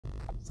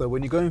So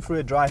when you're going through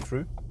a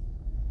drive-through,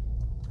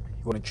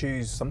 you want to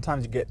choose,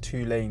 sometimes you get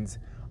 2 lanes.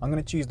 I'm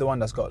going to choose the one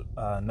that's got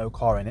no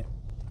car in it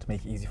to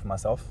make it easy for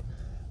myself.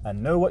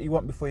 And know what you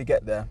want before you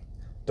get there.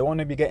 Don't want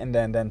to be getting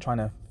there and then trying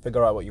to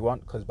figure out what you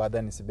want, because by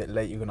then it's a bit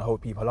late, you're going to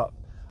hold people up.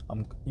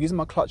 I'm using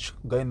my clutch,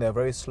 going there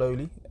very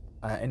slowly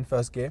in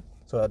first gear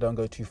so I don't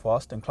go too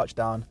fast, and clutch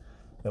down.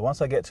 Then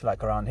once I get to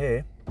like around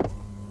here,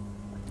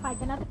 Hi,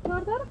 can I take your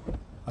order?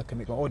 I can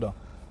make my order.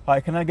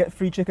 Hi, can I get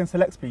 3 chicken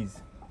selects,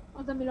 please?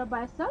 On the meal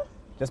by itself?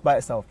 Just by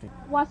itself, please.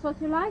 What sauce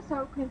you like?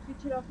 Sour cream,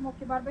 sweet chili, or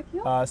smoky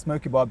barbecue?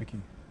 Smoky barbecue.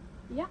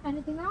 Yeah,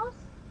 anything else?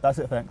 That's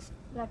it, thanks.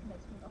 Right,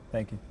 next meal.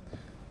 Thank you.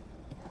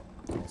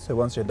 So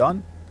once you're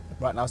done,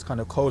 right now it's kind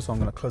of cold, so I'm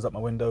going to close up my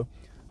window,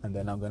 and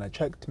then I'm going to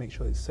check to make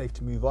sure it's safe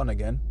to move on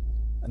again.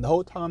 And the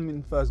whole time I'm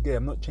in first gear,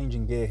 I'm not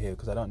changing gear here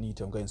because I don't need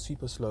to. I'm going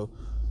super slow,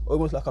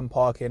 almost like I'm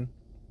parking,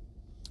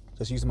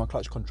 just using my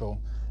clutch control.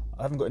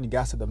 I haven't got any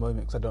gas at the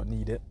moment because I don't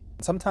need it.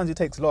 Sometimes it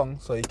takes long,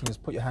 so you can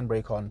just put your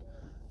handbrake on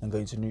and go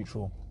into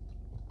neutral.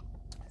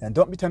 And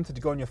don't be tempted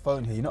to go on your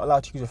phone here. You're not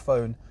allowed to use your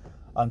phone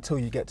until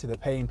you get to the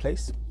paying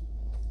place.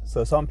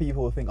 So some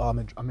people think, oh,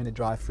 I'm in a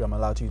drive-thru, I'm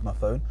allowed to use my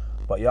phone,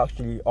 but you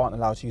actually aren't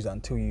allowed to use it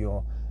until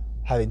you're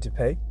having to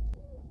pay.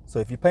 So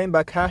if you're paying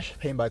by cash,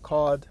 paying by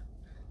card,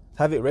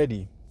 have it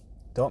ready.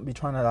 Don't be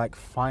trying to like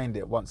find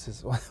it once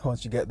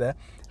you get there.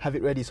 Have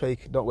it ready so you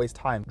don't waste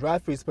time.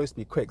 Drive-thru is supposed to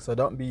be quick, so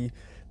don't be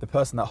the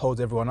person that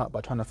holds everyone up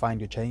by trying to find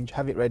your change.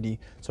 Have it ready.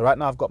 So right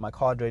now I've got my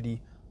card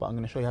ready, but I'm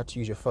going to show you how to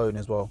use your phone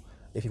as well,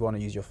 if you want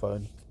to use your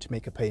phone to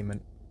make a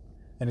payment.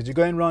 And as you're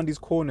going around these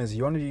corners,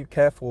 you want to be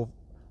careful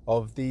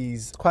of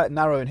these. It's quite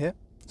narrow in here,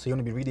 so you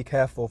want to be really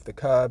careful of the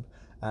curb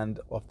and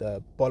of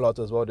the bollards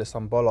as well. There's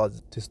some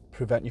bollards to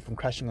prevent you from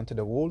crashing onto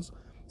the walls.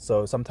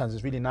 So sometimes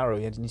it's really narrow.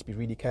 You need to be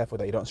really careful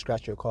that you don't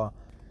scratch your car.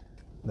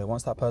 And then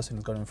once that person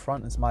has gone in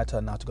front, it's my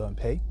turn now to go and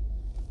pay.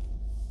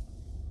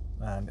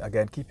 And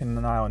again, keeping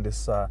an eye on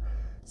this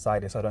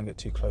side here so I don't get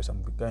too close.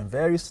 I'm going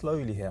very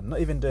slowly here. I'm not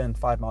even doing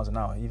 5 miles an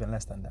hour, even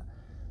less than that.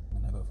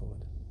 I'm gonna go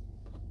forward.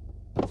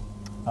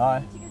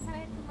 Hi.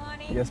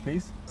 Yes,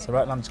 please. So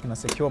right now I'm just gonna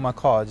secure my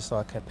car just so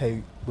I can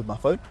pay with my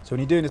phone. So when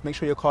you're doing this, make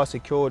sure your car's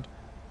secured,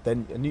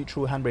 then a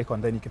neutral handbrake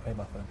on, then you can pay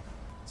by phone.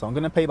 So I'm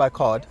gonna pay by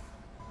card.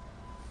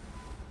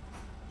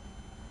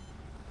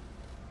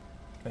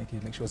 Thank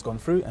you. Make sure it's gone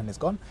through, and it's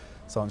gone.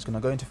 So I'm just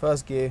gonna go into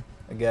first gear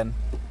again.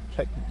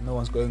 Check no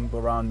one's going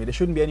around me. There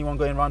shouldn't be anyone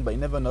going around, but you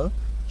never know.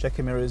 Check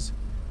your mirrors.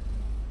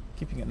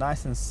 Keeping it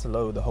nice and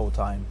slow the whole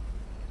time.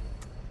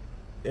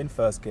 In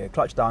first gear,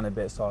 clutch down a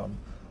bit, so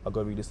I'll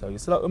go really slowly.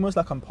 It's like, almost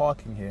like I'm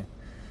parking here.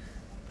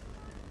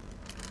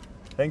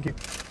 Thank you.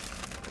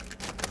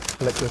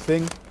 Collect your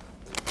thing.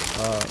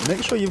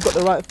 Make sure you've got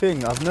the right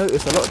thing. I've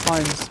noticed a lot of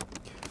times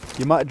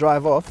you might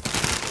drive off,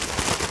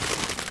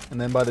 and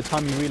then by the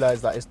time you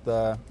realise that it's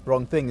the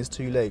wrong thing, it's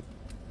too late.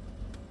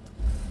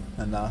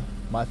 And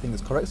my thing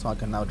is correct, so I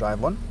can now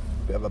drive on.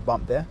 Bit of a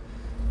bump there.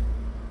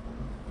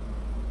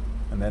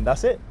 And then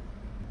that's it.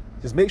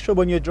 Just make sure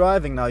when you're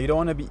driving now, you don't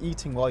want to be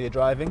eating while you're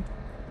driving.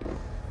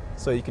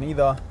 So you can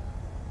either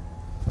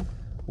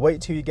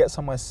wait till you get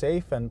somewhere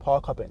safe and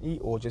park up and eat,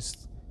 or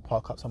just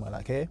park up somewhere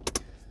like here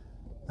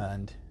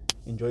and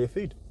enjoy your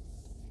food.